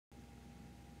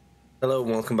Hello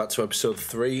and welcome back to episode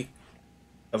 3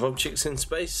 of Objects in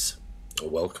Space.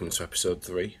 Or welcome to episode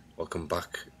 3. Welcome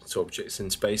back to Objects in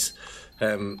Space.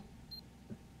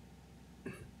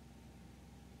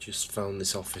 Just found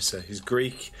this officer. He's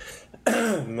Greek.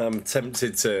 I'm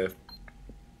tempted to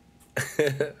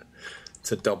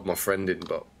to dob my friend in,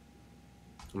 but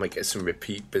I might get some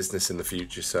repeat business in the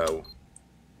future, so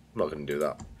I'm not going to do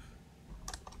that.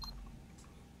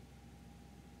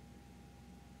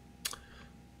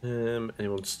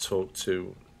 Anyone to talk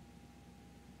to?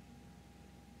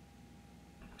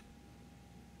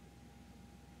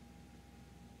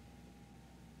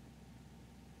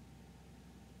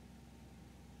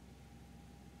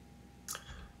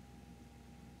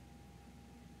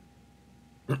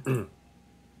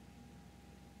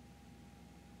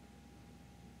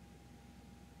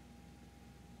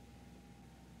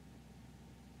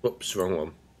 Oops, wrong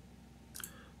one.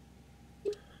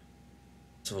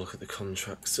 Let's have a look at the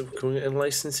contracts. So can we get any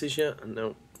licenses yet?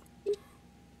 No.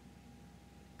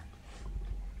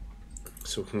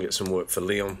 So we can get some work for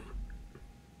Leon.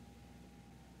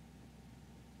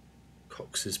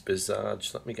 Cox's Bizarre.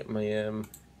 Let me get my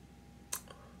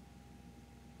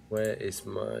where is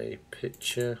my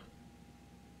picture?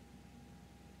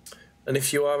 And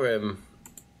if you are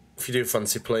if you do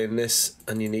fancy playing this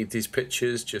and you need these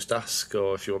pictures, just ask,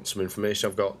 or if you want some information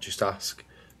I've got, just ask.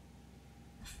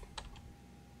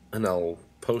 And I'll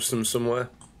post them somewhere.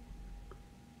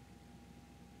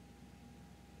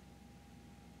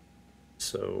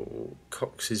 So,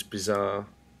 Cox's Bizarre.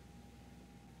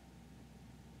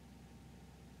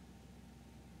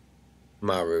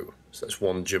 Maru. So that's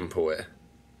one jump away.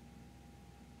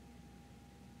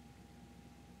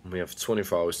 And we have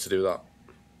 24 hours to do that.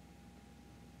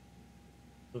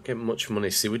 Don't get much money.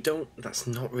 See, we don't... That's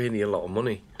not really a lot of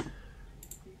money.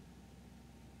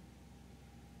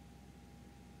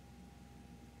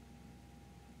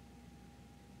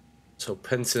 So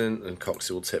Penton and Coxie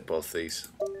will tip both these.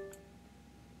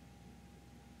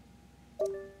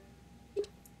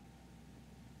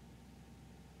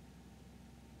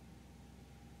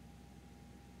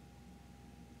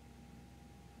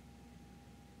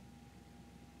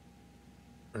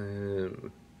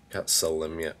 Can't sell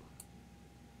them yet.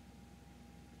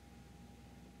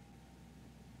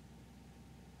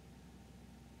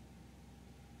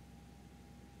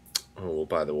 Oh, we'll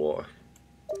buy the water.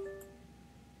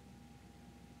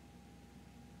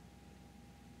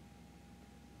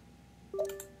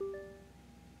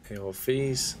 Pay all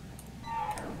fees.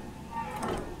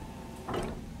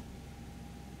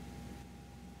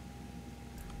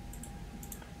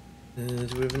 Do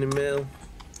we have any mail?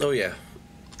 Oh yeah,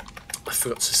 I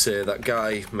forgot to say that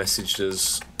guy messaged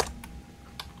us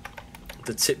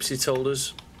the tips he told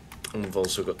us, and we've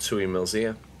also got 2 emails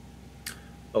here.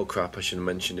 Oh crap, I should have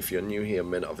mentioned, if you're new here, I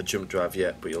may not have a jump drive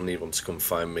yet, but you'll need one to come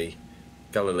find me.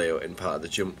 Galileo in part of the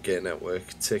Jump Gate network.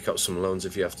 Take out some loans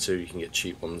if you have to. You can get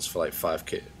cheap ones for like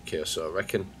 5k or so, I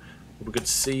reckon. It'll be good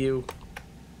to see you.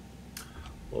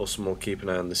 Also, we'll keep an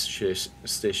eye on the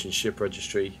station ship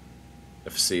registry.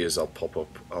 If I see us, I'll pop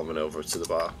up. I'll run over to the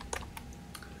bar.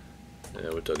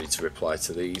 We don't need to reply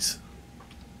to these.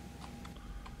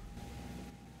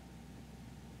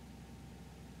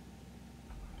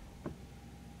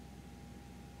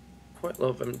 Quite a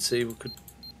lot of empty. We could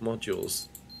modules.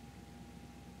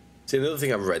 See, another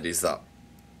thing I've read is that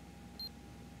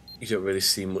you don't really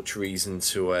see much reason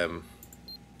to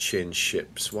change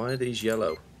ships. Why are these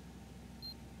yellow?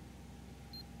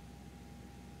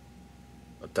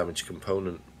 A damaged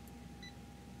component.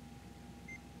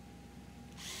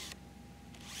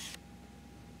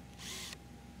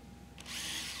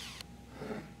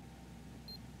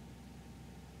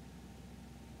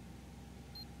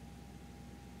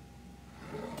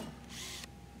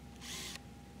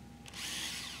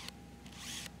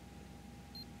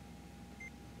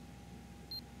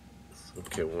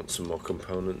 Okay, we want some more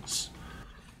components.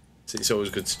 So it's always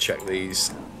good to check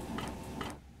these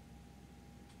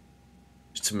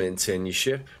just to maintain your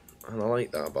ship, and I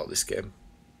like that about this game.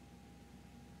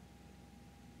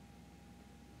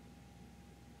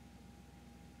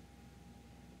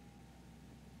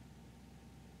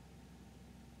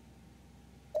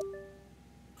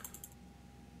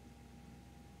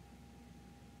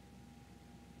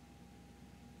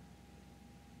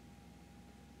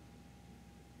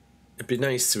 It'd be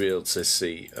nice to be able to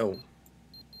see. Oh.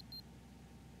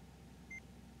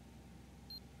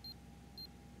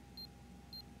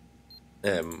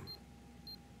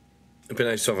 It'd be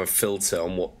nice to have a filter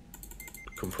on what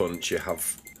components you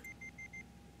have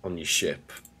on your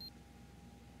ship.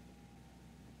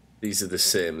 These are the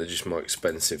same, they're just more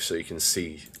expensive, so you can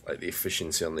see like the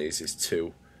efficiency on these is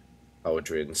 2. power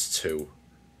drains too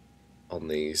on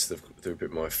these. They're a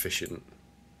bit more efficient.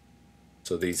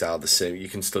 So these are the same. You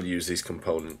can still use these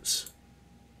components.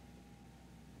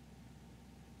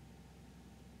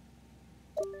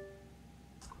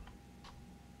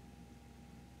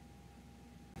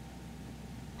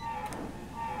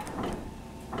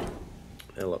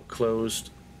 Airlock closed.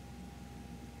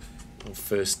 Our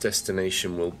first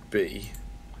destination will be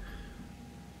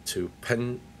to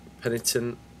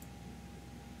Penitent.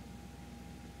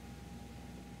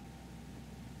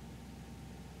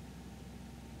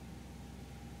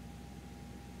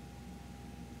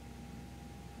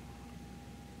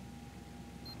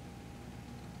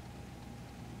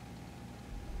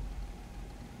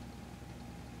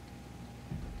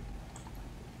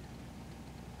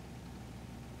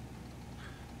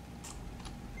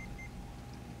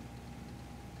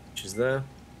 Which is there.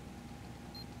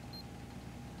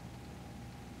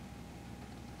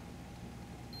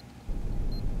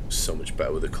 So much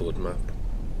better with a coloured map.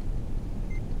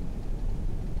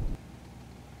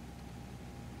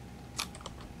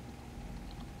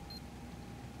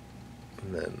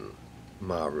 And then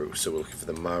Maru, so we're looking for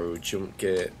the Maru jump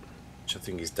gate, which I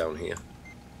think is down here.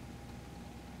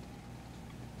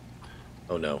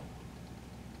 Oh no.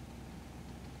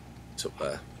 It's up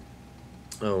there.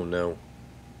 Oh no.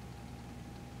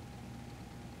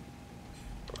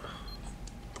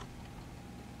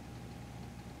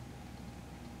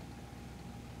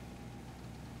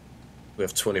 We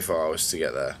have 24 hours to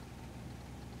get there.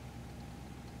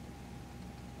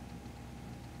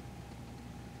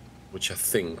 Which I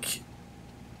think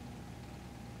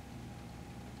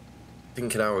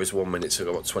an hour is 1 minute, so I've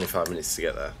got about 25 minutes to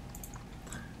get there.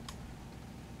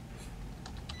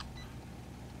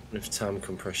 With time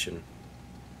compression.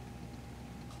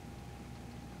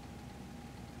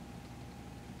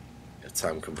 Yeah,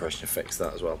 time compression affects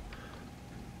that as well.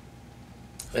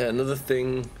 Another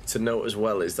thing to note as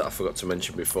well is that I forgot to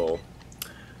mention before,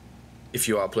 if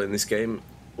you are playing this game,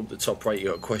 up the top right you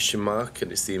got a question mark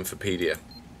and it's the Infopedia.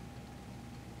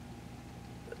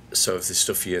 So if there's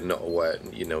stuff you're not aware,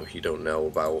 you don't know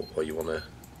about, or you want to,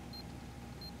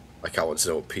 like I want to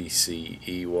know what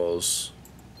PCE was,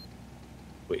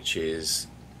 which is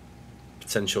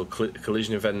potential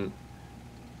collision event,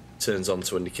 turns on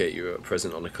to indicate you're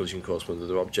present on a collision course with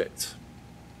another object.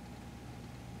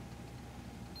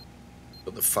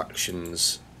 Got the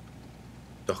factions,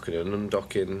 docking and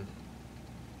undocking.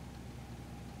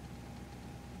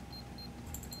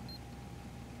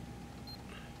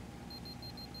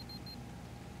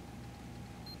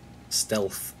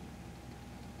 Stealth,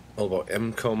 all about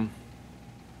MCOM.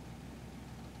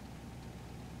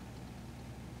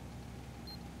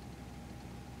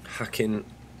 Hacking,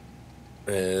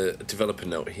 a developer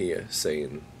note here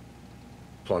saying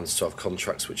plans to have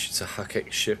contracts which is a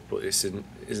HackX ship, but it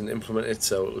isn't implemented,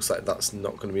 so it looks like that's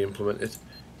not going to be implemented.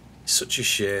 It's such a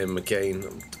shame.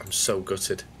 Again, I'm so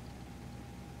gutted.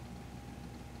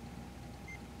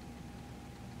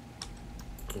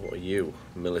 What are you?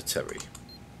 Military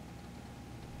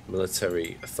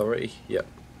authority? Yep.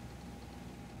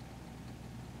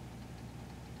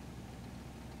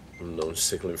 Unknown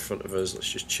signal in front of us. Let's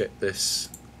just check this.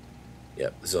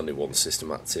 Yep, there's only one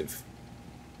system active,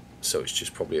 so it's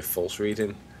just probably a false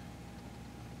reading.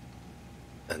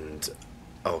 And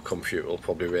our computer will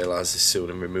probably realise this soon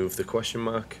and remove the question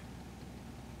mark.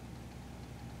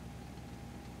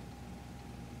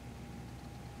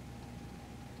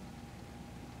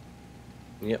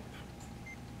 Yep.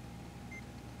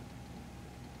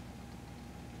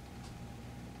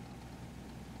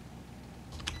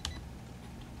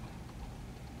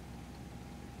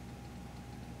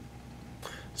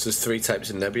 So there's three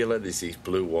types of nebula. There's these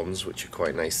blue ones, which are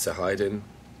quite nice to hide in.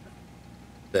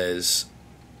 There's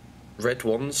red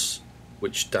ones,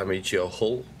 which damage your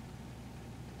hull,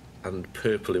 and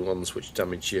purpley ones, which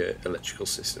damage your electrical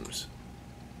systems.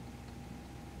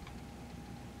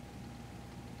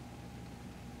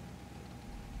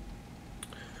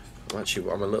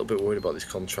 I'm a little bit worried about this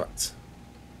contract.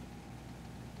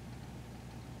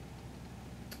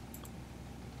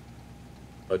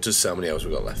 Oh, it does say how many hours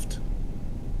we've got left.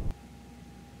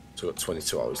 So we've got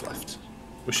 22 hours left.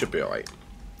 We should be alright.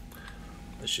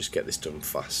 Let's just get this done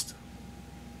fast.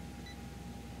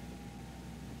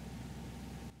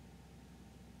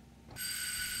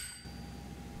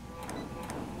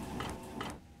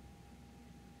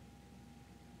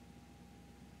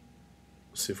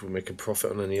 See if we make a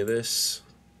profit on any of this.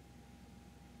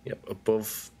 Yep,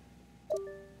 above.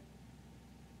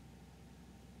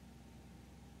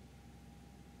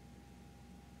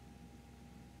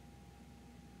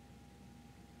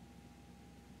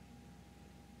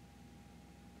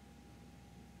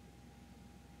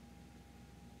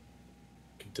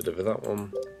 Deliver that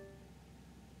one.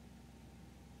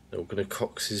 Now we're going to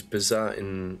Cox's Bazaar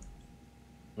in...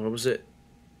 What was it?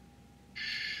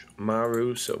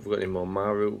 Maru. So we've got any more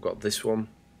Maru. We've got this one.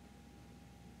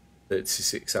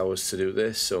 36 hours to do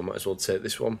this, so I might as well take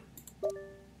this one.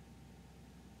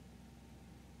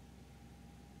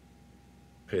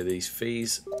 Pay these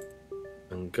fees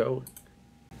and go.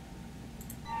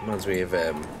 Reminds me of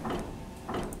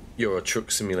Euro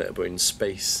Truck Simulator, but in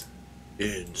space.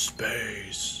 In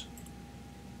space.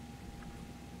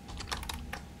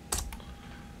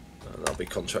 And that'll be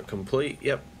contract complete.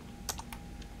 Yep.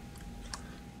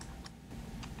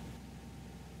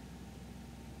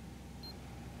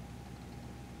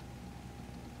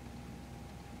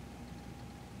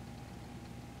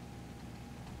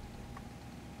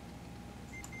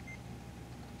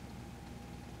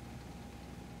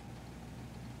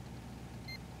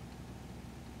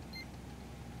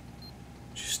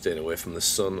 Staying away from the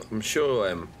sun. I'm sure,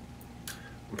 I'm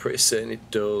pretty certain it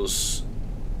does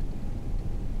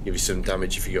give you some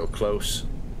damage if you go close.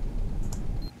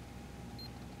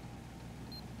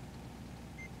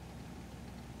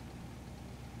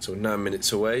 So 9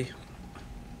 minutes away.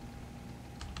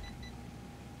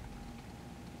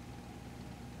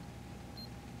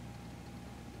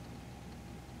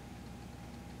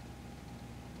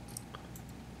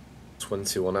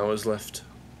 "21 hours left."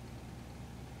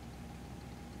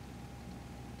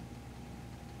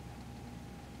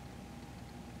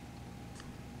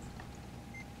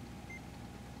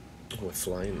 We're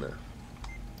flying there.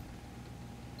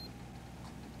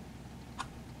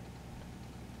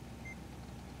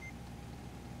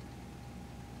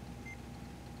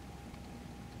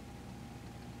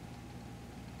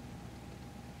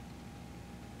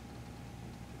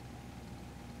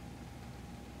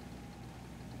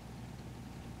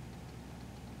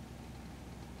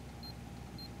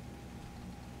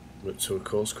 Route to a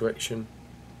course correction.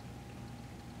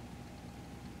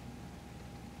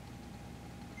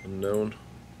 Unknown.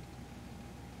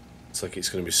 Looks like it's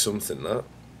going to be something, that.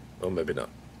 Or maybe not.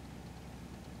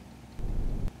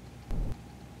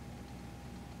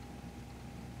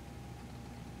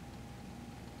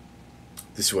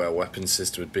 This is where our weapon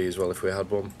system would be as well if we had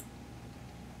one.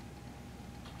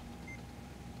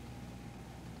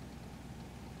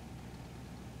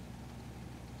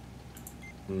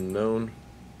 Unknown.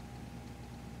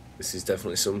 This is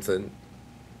definitely something.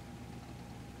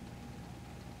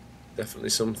 Definitely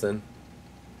something.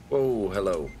 Whoa,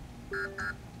 hello.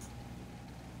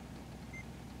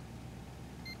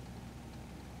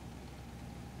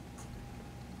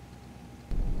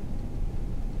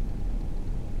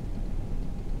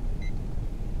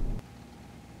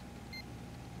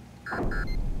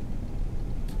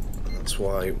 That's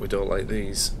why we don't like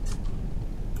these.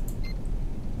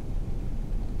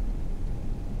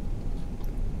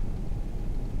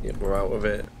 Yep, we're out of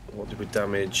it. What did we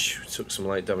damage? We took some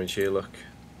light damage here, look.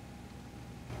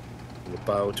 On the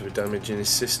bow, did we damage any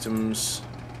systems?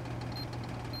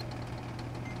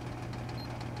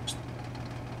 I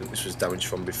think this was damage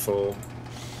from before.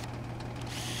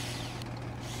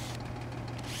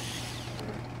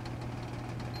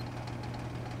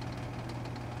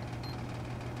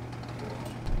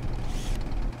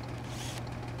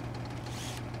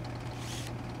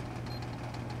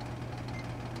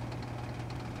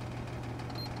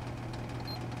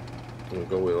 We'll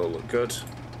go, we'll all look good.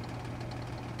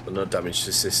 But no damage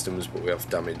to systems, but we have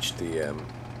damaged the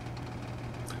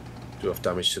do have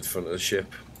damage to the front of the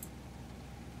ship.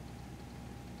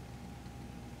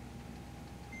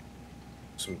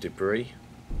 Some debris.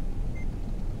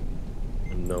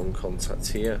 Unknown contact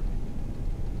here.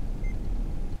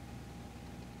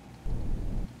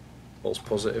 False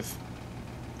positive.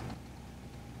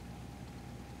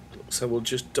 Looks like we'll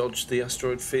just dodge the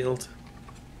asteroid field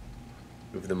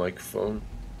with the microphone,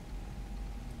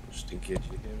 just in case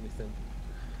you hear anything.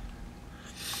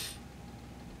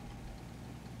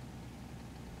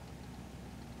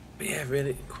 But yeah,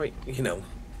 really quite, you know,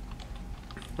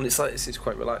 when it's like this, it's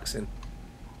quite relaxing.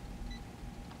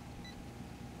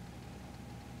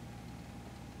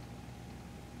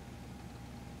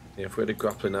 Yeah, if we had a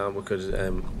grappling arm, we could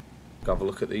have a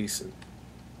look at these and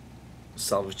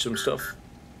salvage some stuff.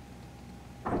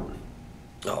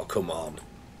 Oh, come on.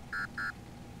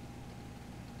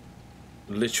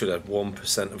 Literally had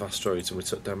 1% of asteroids and we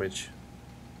took damage.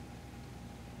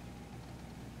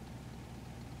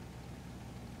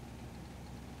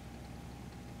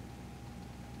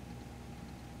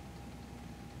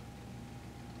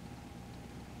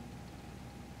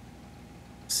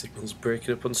 Signal's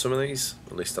breaking up on some of these.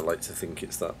 At least I like to think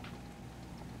it's that.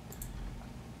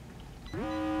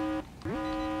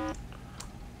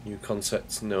 New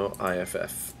concept, no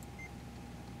IFF.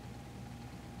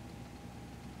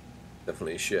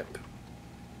 Definitely a ship.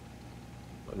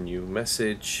 A new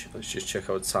message. Let's just check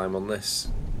our time on this.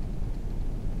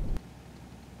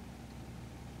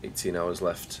 18 hours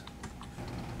left.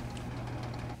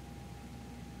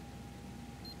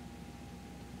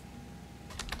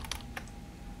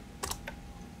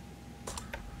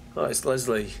 Oh, it's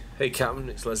Leslie. Hey Captain,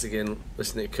 it's Leslie again.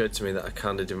 Listen, it occurred to me that I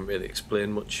kinda didn't really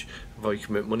explain much of how you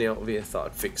can make money out of here. Thought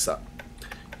I'd fix that.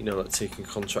 You know that taking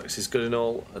contracts is good and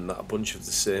all, and that a bunch for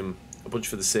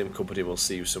the same company will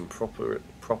see you some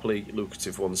properly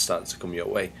lucrative ones start to come your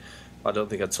way. I don't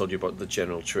think I told you about the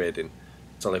general trading.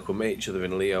 It's not like we'll meet each other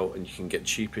in Leo and you can get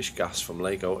cheapish gas from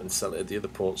LEGO and sell it at the other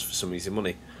ports for some easy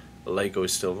money. But LEGO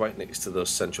is still right next to those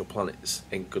central planets.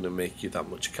 Ain't gonna make you that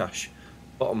much cash.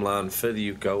 Bottom line, the further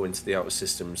you go into the outer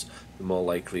systems, the more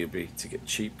likely you'll be to get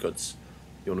cheap goods.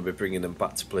 You want to be bringing them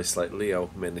back to places like Leo,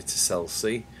 mainly to sell.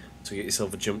 See? So get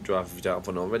yourself a jump drive if you don't have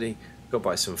one already. Go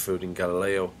buy some food in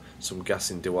Galileo, some gas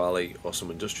in Diwali, or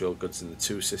some industrial goods in the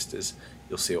Two Sisters.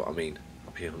 You'll see what I mean.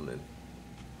 Happy hunting.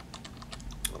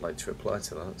 I'd like to reply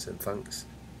to that, saying thanks.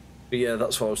 But yeah,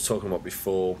 that's what I was talking about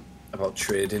before, about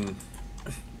trading.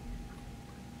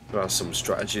 There are some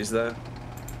strategies there.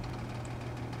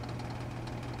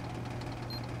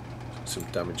 Some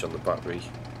damage on the battery.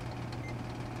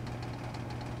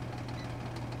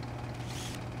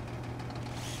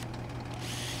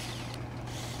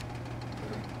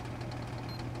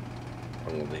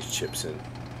 I want these chips in.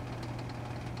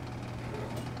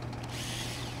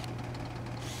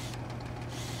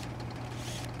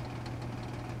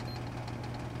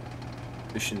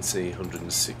 Efficiency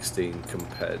 116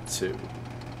 compared to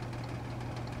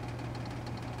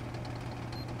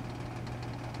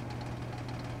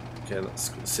that's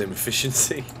got the same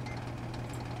efficiency.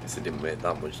 Guess it didn't make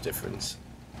that much difference.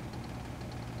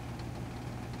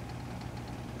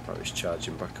 Battery's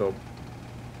charging back up.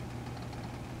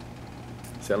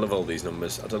 See, I love all these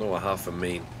numbers. I don't know what half of them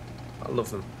mean. I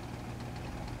love them.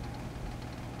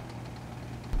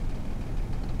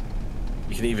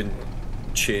 You can even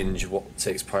change what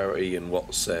takes priority and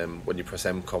what's when you press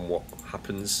MCOM what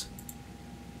happens.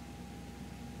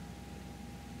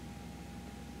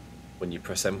 When you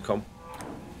press MCOM.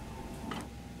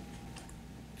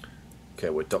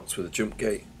 Okay, we're docked with a jump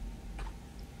gate.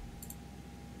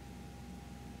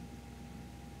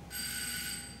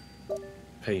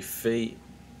 Pay fee.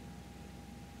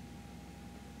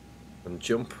 And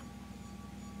jump.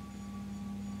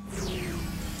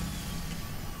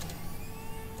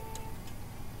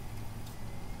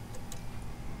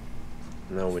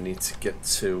 Now we need to get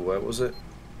to, where was it?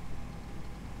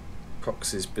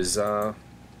 Proxy's Bazaar.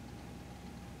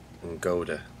 And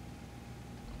Goda.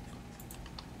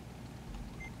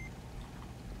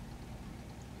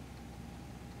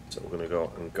 So we're going to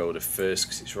go and Goda first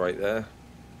because it's right there.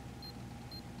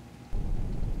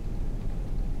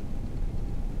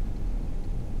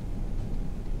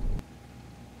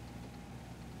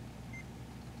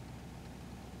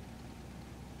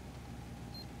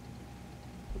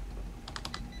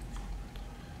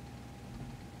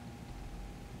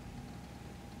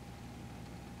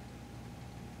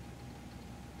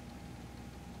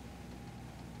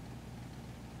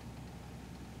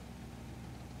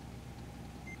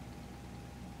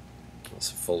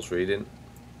 That's a false reading.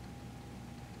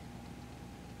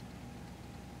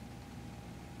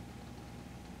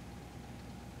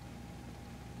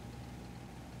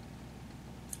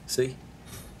 See?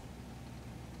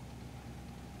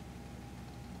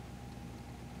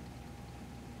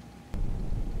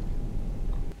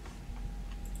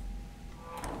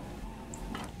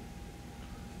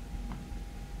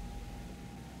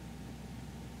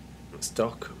 Let's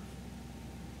dock.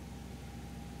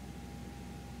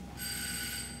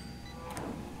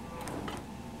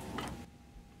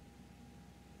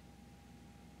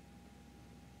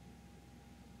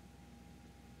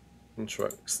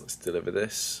 Contracts, let's deliver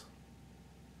this.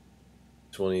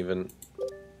 This won't even.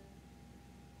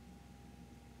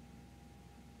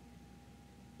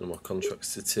 No more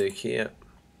contracts to take here.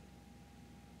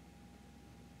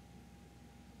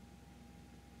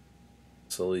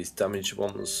 So all these damaged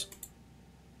ones.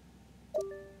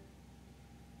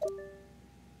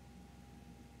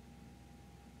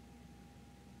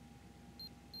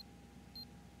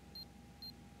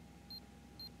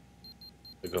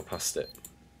 We go past it.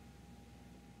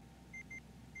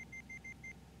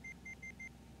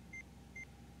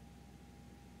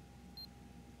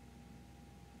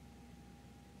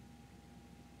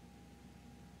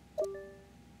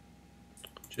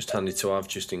 Just handy to have,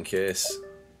 just in case.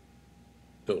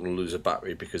 Don't want to lose a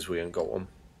battery because we ain't got one.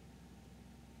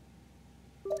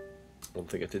 One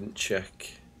thing I didn't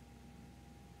check.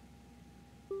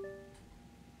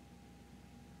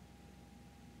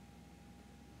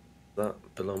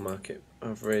 That below market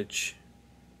average.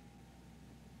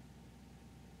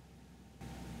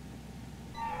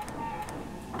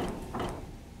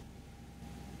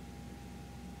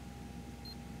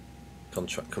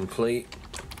 Contract complete.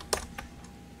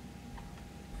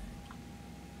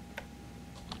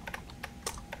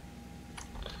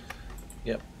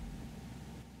 Yep.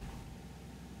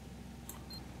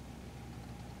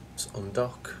 Let's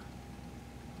undock.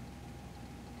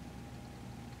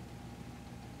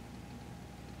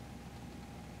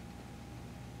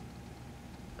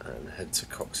 And head to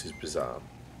Cox's Bazaar.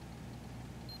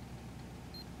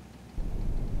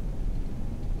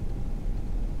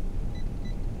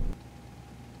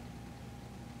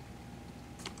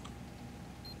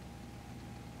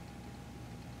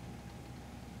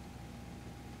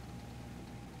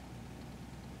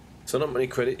 So not many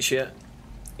credits yet.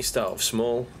 You start off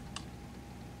small.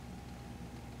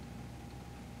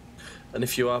 And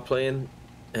if you are playing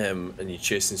and you're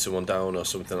chasing someone down or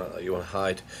something like that, you want to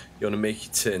hide, you want to make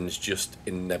your turns just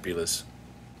in nebulas.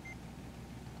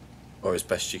 Or as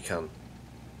best you can.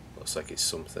 Looks like it's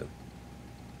something.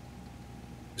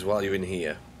 Because while you're in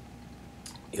here,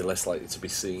 you're less likely to be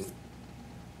seen.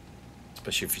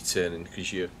 Especially if you're turning,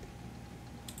 because your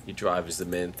drive is the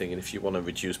main thing. And if you want to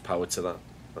reduce power to that,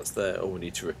 that's there. Oh, we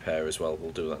need to repair as well.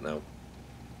 We'll do that now.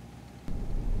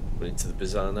 We're into the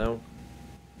bazaar now.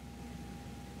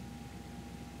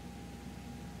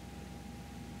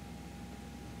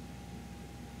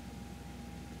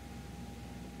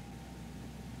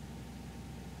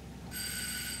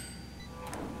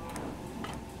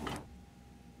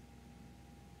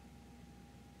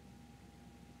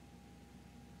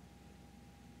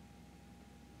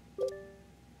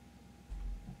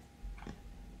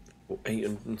 Oh,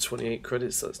 828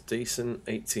 credits, that's decent.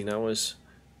 18 hours.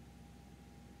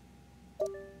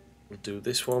 We'll do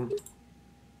this one.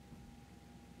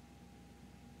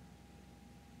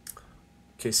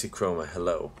 Casey Chroma,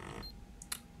 hello.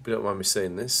 If you don't mind me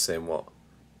saying this, saying what?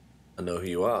 I know who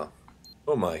you are.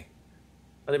 Oh my.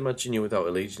 I'd imagine you without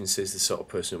allegiances, the sort of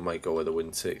person who might go where the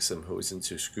wind takes them, who isn't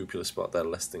too scrupulous about their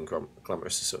less than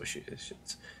glamorous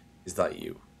associations. Is that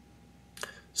you?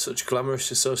 Such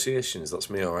glamorous associations, that's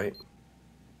me, alright.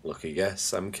 Lucky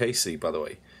guess. I'm Casey, by the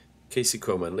way. Casey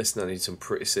Chroma, listen, I need some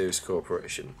pretty serious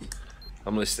cooperation.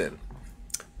 I'm listening.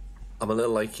 I'm a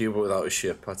little like you, but without a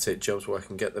ship. I take jobs where I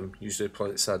can get them, usually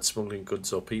planet side smuggling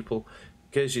goods or people.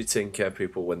 Occasionally taking care of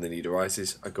people when the need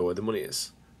arises. I go where the money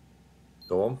is.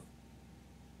 Go on.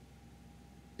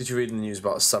 Did you read in the news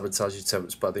about sabotage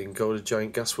attempts by the Angola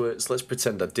giant gasworks? Let's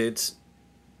pretend I did.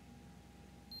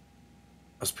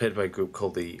 I was paid by a group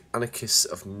called the Anarchists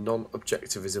of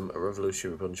Non-Objectivism, a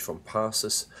revolutionary bunch from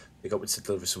Parsus. They got me to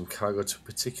deliver some cargo to a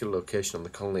particular location on the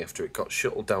colony after it got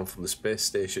shuttled down from the space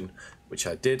station, which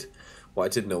I did. What I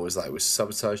didn't know was that it was a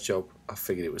sabotage job. I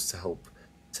figured it was to help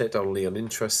take down Leon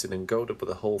interests in Angola, but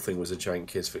the whole thing was a giant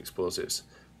case for explosives.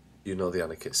 You know the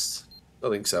Anarchists? I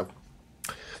think so.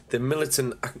 They're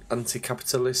militant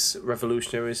anti-capitalist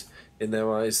revolutionaries. In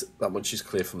their eyes, that much is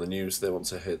clear from the news. They want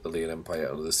to hurt the Leon Empire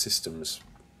out of the systems.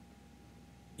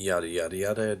 Yada yada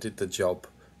yada. I did the job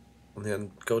on the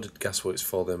Angola gasworks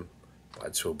for them.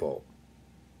 Lied to a ball.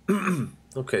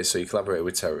 Okay, so you collaborated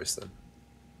with terrorists then.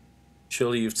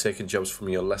 Surely you've taken jobs from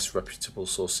your less reputable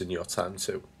source in your time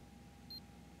too.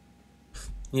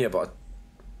 Yeah, but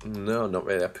no, not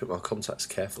really. I pick my contacts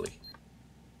carefully.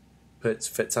 But it's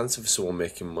fit to answer for someone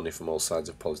making money from all sides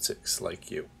of politics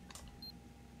like you.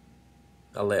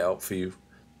 I'll lay it out for you,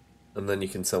 and then you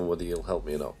can tell me whether you'll help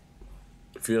me or not.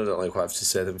 If you don't like what I have to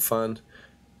say, then fine.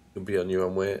 You'll be on your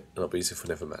own way, and it'll be as if we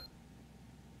never met.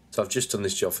 So I've just done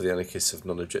this job for the Anarchists of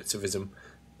Non-Objectivism.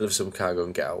 Deliver some cargo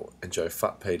and get out. Enjoy a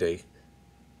fat payday.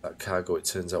 That cargo, it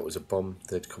turns out, was a bomb.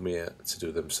 They'd come here to do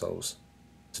it themselves.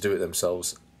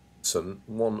 So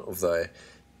one of their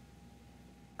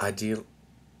ideologues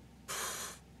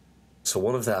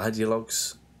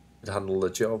had handled the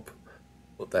job,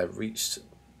 but their reach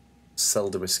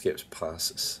seldom escapes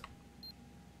Parsus.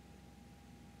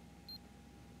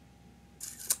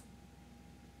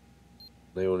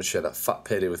 Now you want to share that fat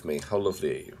payday with me. How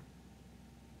lovely are you?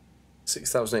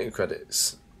 6,800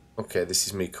 credits. Okay, this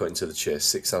is me cutting to the chase.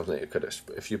 6,800 credits.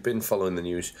 But if you've been following the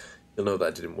news, you'll know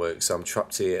that didn't work. So I'm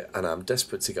trapped here and I'm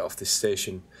desperate to get off this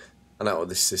station and out of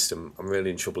this system. I'm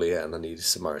really in trouble here and I need a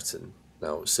Samaritan.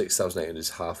 Now, 6,800 is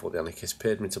half what the Anarchists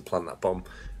paid me to plant that bomb.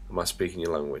 Am I speaking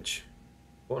your language?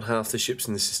 Won't half the ships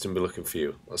in the system be looking for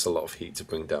you? That's a lot of heat to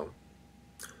bring down.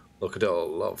 Look, I don't have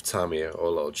a lot of time here or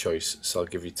a lot of choice, so I'll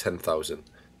give you 10,000.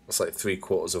 That's like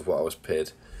 3/4 of what I was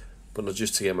paid. But not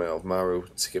just to get me out of Maru,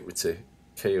 to get me to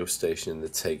KO Station in the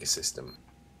Tega system.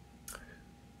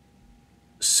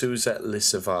 Suzette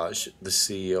Lissavage, the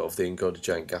CEO of the Ingoda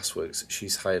Giant Gasworks,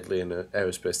 she's hired Leona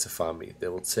Aerospace to farm me. They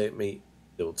will take me,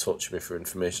 they will torture me for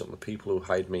information on the people who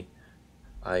hired me.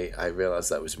 I realise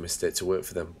that was a mistake to work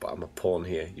for them, but I'm a pawn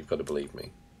here, you've got to believe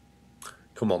me.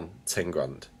 Come on, 10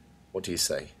 grand. What do you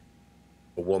say?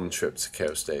 For one trip to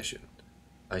KO Station.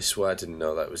 I swear I didn't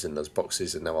know that was in those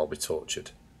boxes, and now I'll be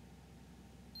tortured.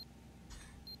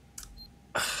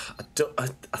 I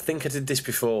think I did this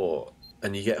before,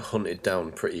 and you get hunted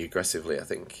down pretty aggressively, I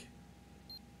think.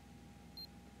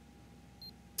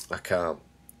 I can't.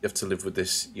 You have to live with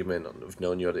this. You may not have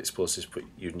known you had explosives, but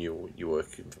you knew you were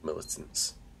working for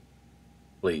militants.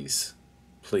 Please.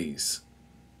 Please.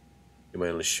 You're my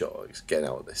only shot at getting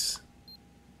out of this.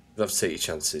 You'll have to take your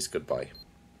chances. Goodbye.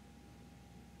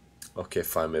 Okay,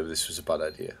 fine. Maybe this was a bad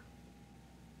idea.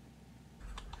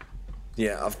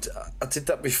 Yeah, I did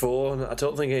that before, and I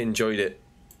don't think I enjoyed it.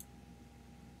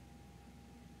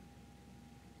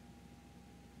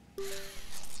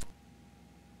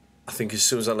 I think as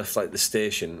soon as I left like the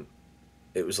station,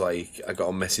 it was like I got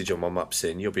a message on my map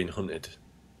saying you're being hunted,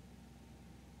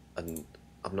 and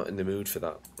I'm not in the mood for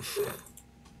that.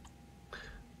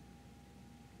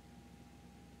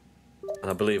 And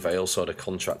I believe I also had a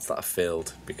contract that I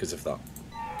failed because of that.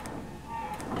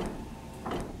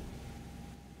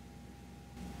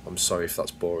 I'm sorry if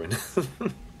that's boring.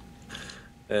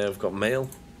 I've got mail.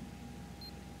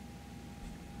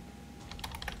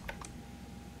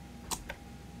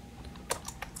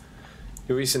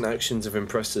 Your recent actions have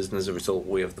impressed us, and as a result,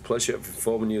 we have the pleasure of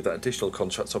informing you that additional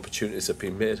contract opportunities have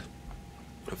been made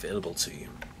available to you.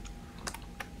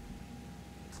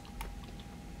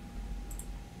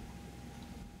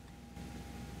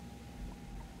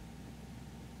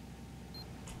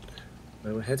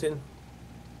 Where we're heading?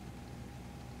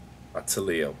 Back to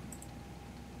Leo.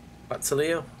 Back to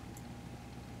Leo?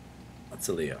 Back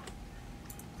to Leo.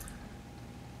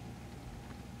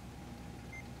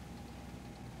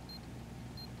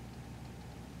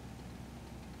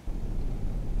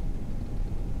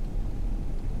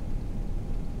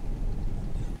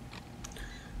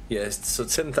 Yes, so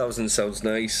 10,000 sounds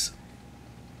nice.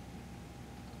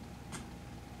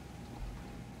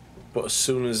 But as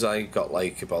soon as I got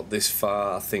like about this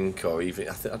far, I think, or even,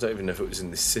 I don't even know if it was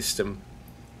in this system,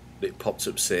 but it popped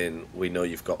up saying, we know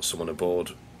you've got someone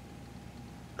aboard.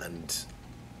 And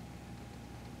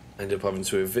I ended up having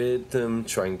to evade them,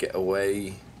 try and get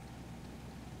away.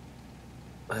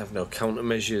 I have no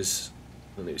countermeasures,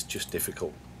 and it was just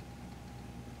difficult.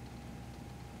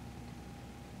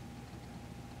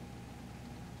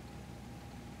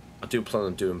 I do plan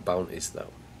on doing bounties though.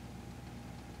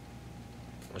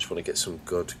 I just want to get some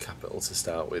good capital to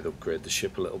start with, upgrade the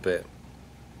ship a little bit.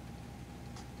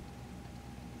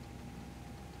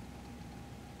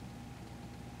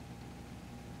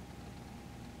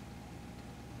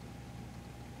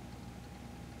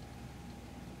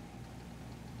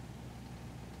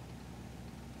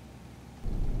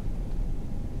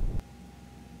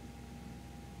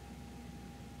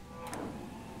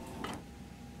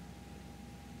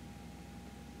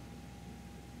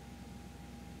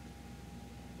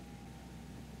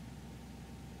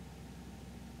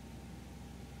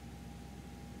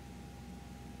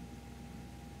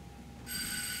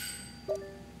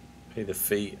 Pay the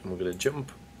fee, and we're going to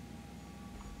jump.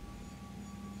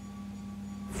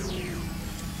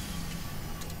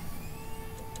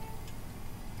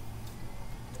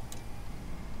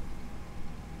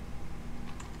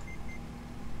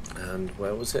 And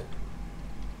where was it?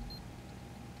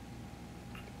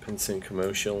 Pinson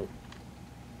Commercial.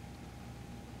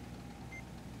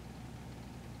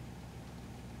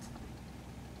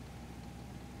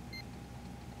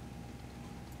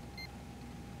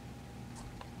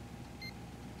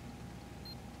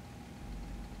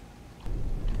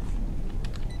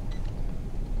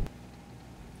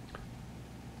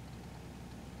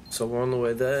 So we're on the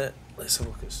way there. Let's have a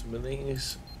look at some of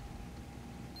these.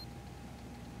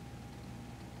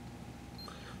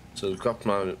 So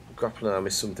grappling arm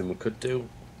is something we could do.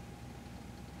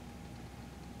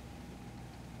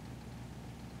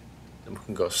 Then we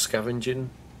can go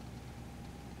scavenging.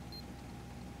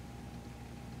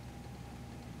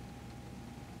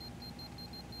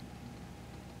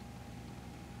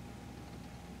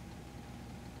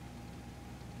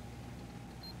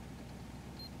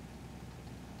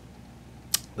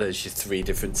 There's your 3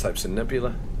 different types of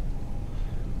nebula.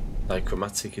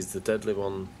 Dichromatic is the deadly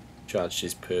one. Charged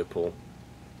is purple.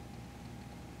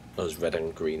 There's red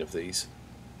and green of these.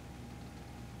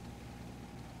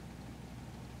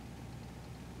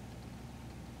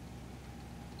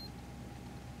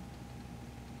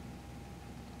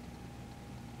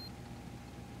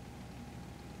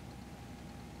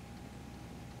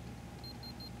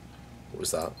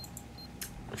 was that?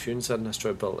 If you're inside an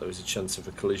asteroid belt, there is a chance of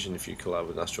a collision. If you collide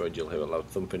with an asteroid, you'll hear a loud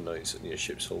thumping noise and your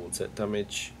ship's hull will take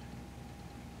damage.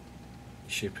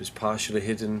 Your ship is partially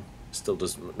hidden. Still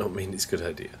does not mean it's a good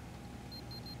idea.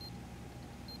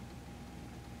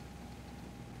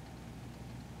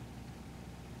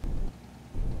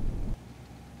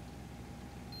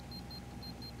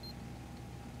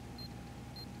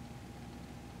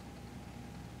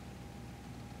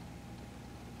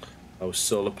 Our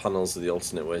solar panels are the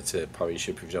alternate way to power your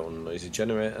ship if you don't want a noisy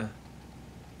generator.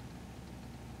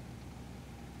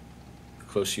 The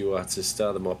closer you are to the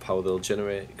star, the more power they'll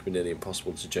generate. It can be nearly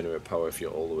impossible to generate power if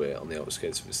you're all the way on the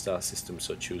outskirts of the star system,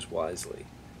 so choose wisely.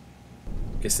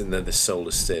 I'm guessing they're the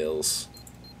solar sails.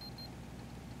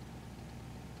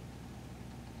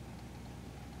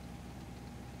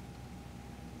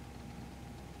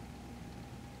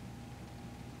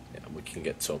 Yeah, and we can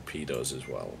get torpedoes as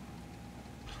well.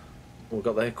 We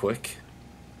got there quick.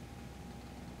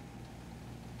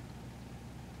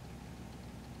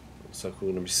 Looks like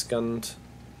we're going to be scanned.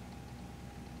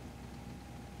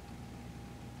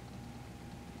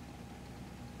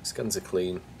 Scans are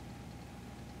clean.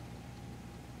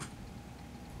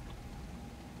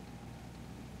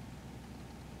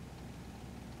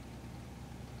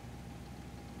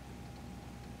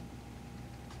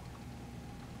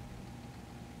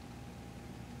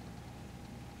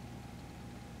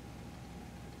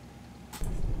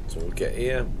 So we'll get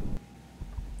here,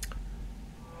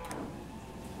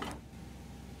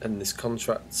 end this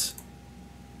contract.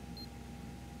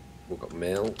 We've got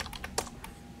mail.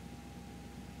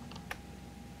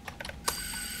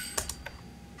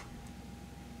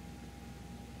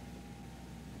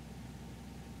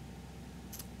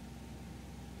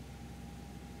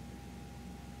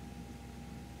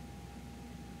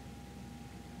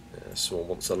 Someone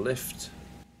wants a lift.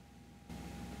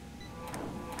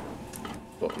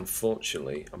 But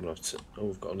unfortunately, I'm gonna have to. Oh,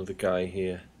 we've got another guy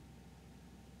here.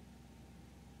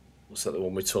 Looks like the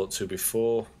one we talked to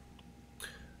before.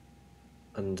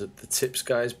 And the tips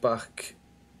guy's back.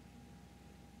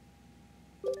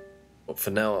 But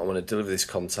for now, I'm going to deliver this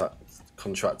contract.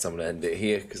 I'm going to end it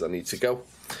here because I need to go.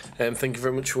 Thank you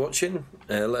very much for watching.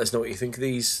 Let us know what you think of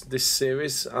this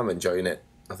series. I'm enjoying it.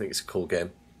 I think it's a cool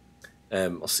game.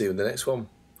 I'll see you in the next one.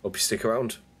 Hope you stick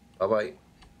around. Bye bye.